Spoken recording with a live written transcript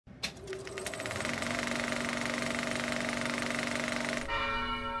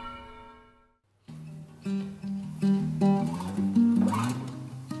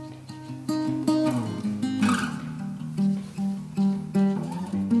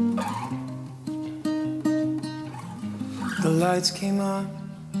The lights came on,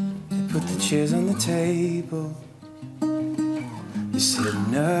 they put the chairs on the table. You said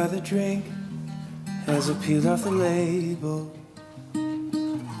another drink as I peeled off the label.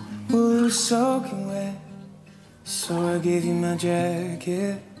 Well, it was soaking wet, so I gave you my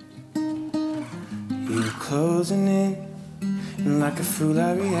jacket. You were closing in, and like a fool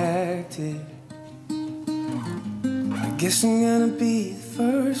I reacted. I guess I'm gonna be the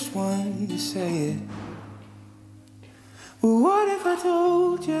first one to say it. Well, what if I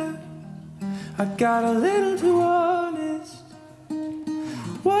told you I got a little too honest?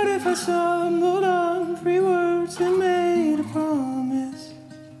 What if I stumbled on 3 words and made a promise?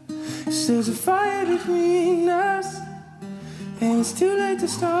 'Cause there's a fire between us, and it's too late to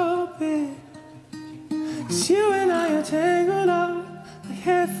stop it. 'Cause you and I are tangled up like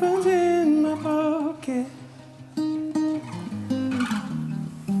headphones in my pocket.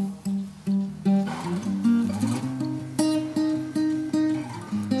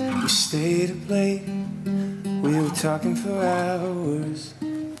 We stayed up late, we were talking for hours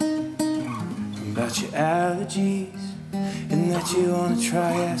about your allergies and that you wanna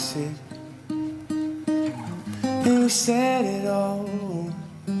try acid. And we said it all,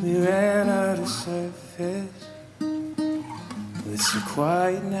 we ran out of surface. But it's so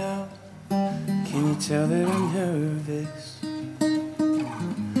quiet now, can you tell that I'm nervous?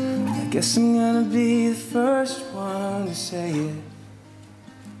 I guess I'm gonna be the first one to say it.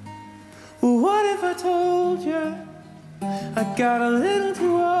 Well, what if I told you I got a little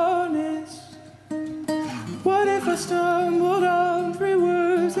too honest? What if I stumbled on 3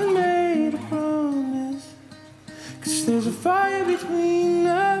 words and made a promise? 'Cause there's a fire between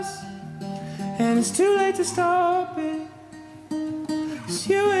us, and it's too late to stop it. 'Cause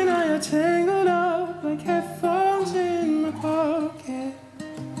you and I are tangled up like headphones in my pocket.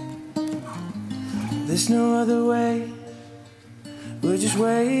 There's no other way, we're just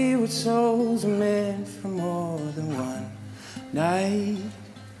wayward souls are meant for more than one night.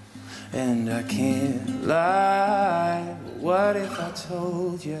 And I can't lie, what if I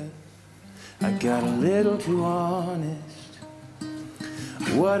told you I got a little too honest?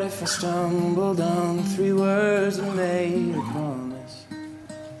 What if I stumbled on 3 words and made a promise?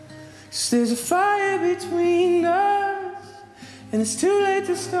 'Cause there's a fire between us, and it's too late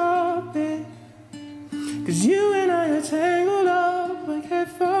to stop it. 'Cause you and I are tangled up like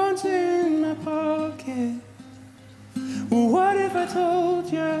headphones in my pocket. Well, what if I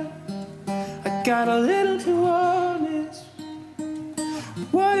told you I got a little too honest?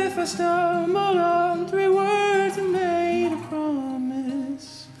 What if I stumbled on 3 words and made a promise?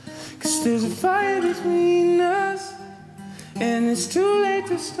 'Cause there's a fire between us, and it's too late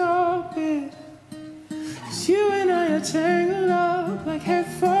to stop it. 'Cause you and I are tangled up like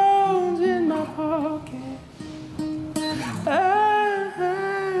headphones